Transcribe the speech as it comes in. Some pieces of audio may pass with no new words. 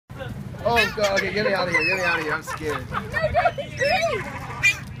Oh god, okay, get me out of here, get me out of here, I'm scared. No, don't be greedy.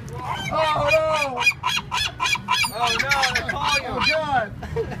 Oh no! Oh no, they're calling him. Oh god!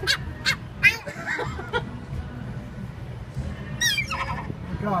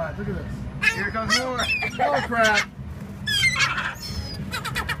 Oh god, look at this. Here comes more. Oh crap.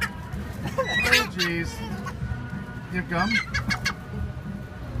 Oh jeez. You have gum?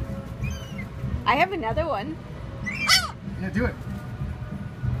 I have another one. Yeah, do it.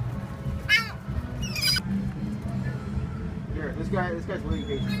 Here, this guy's really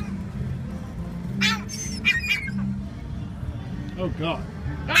patient. Oh god.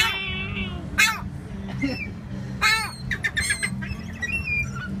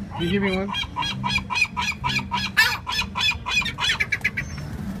 Can you give me one?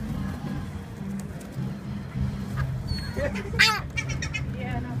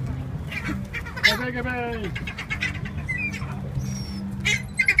 Yeah, no funny. Bye.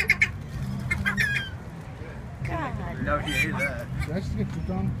 God. No, he ate that. Did I just get pooped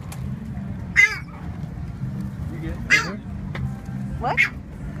on? You good? Okay, What?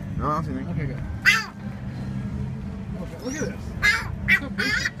 No, I don't see anything. okay, good. Okay, look at this. So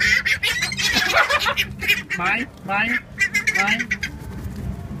patient. Mine.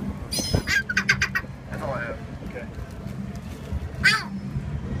 That's all I have. Okay.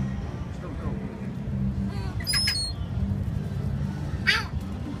 Still go.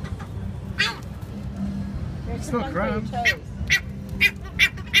 There's Still some fun for your crumbs. toes.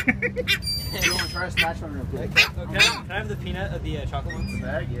 You want to try to snatch one real quick? Oh, can I have the peanut of the chocolate ones? The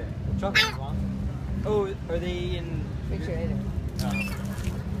bag? Yeah. Chocolate ones, Mom. Oh, are they in? Refrigerator. Oh.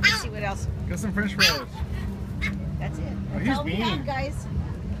 Let's see what else. Got some French fries. That's it. Oh, That's he's all we have, mean. guys.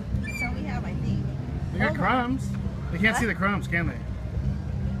 That's all we have, I think. They got Hold on. crumbs. They can't What? see the crumbs, can they?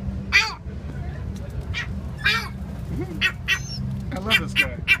 I love this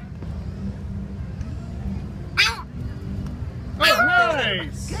guy. Oh,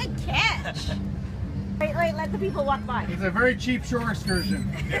 nice! Good catch. Wait, let the people walk by. It's a very cheap shore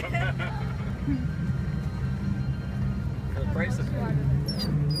excursion. For the price of food.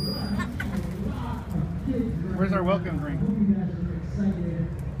 Where's our welcome drink?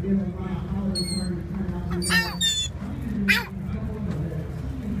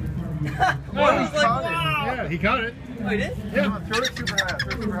 Oh, he Yeah, caught it. yeah, he caught it. Oh, you did? Yeah, Throw it super high. Throw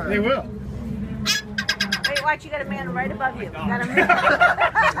it super high. they will. Wait, watch, you got a man right above you. You got a man.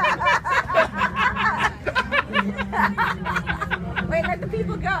 Wait, let the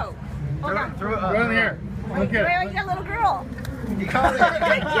people go. Hold on. Throw it up. Go in the air. Wait, Look wait, at you got a little girl. He caught it.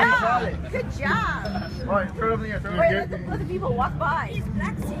 Good He caught it. job. Good job. All right, throw it up in the air. Throw it Wait, up. let the people walk by. These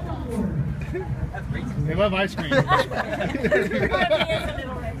black seagulls. That's great. it. They love ice cream. It's a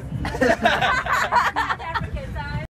little racist.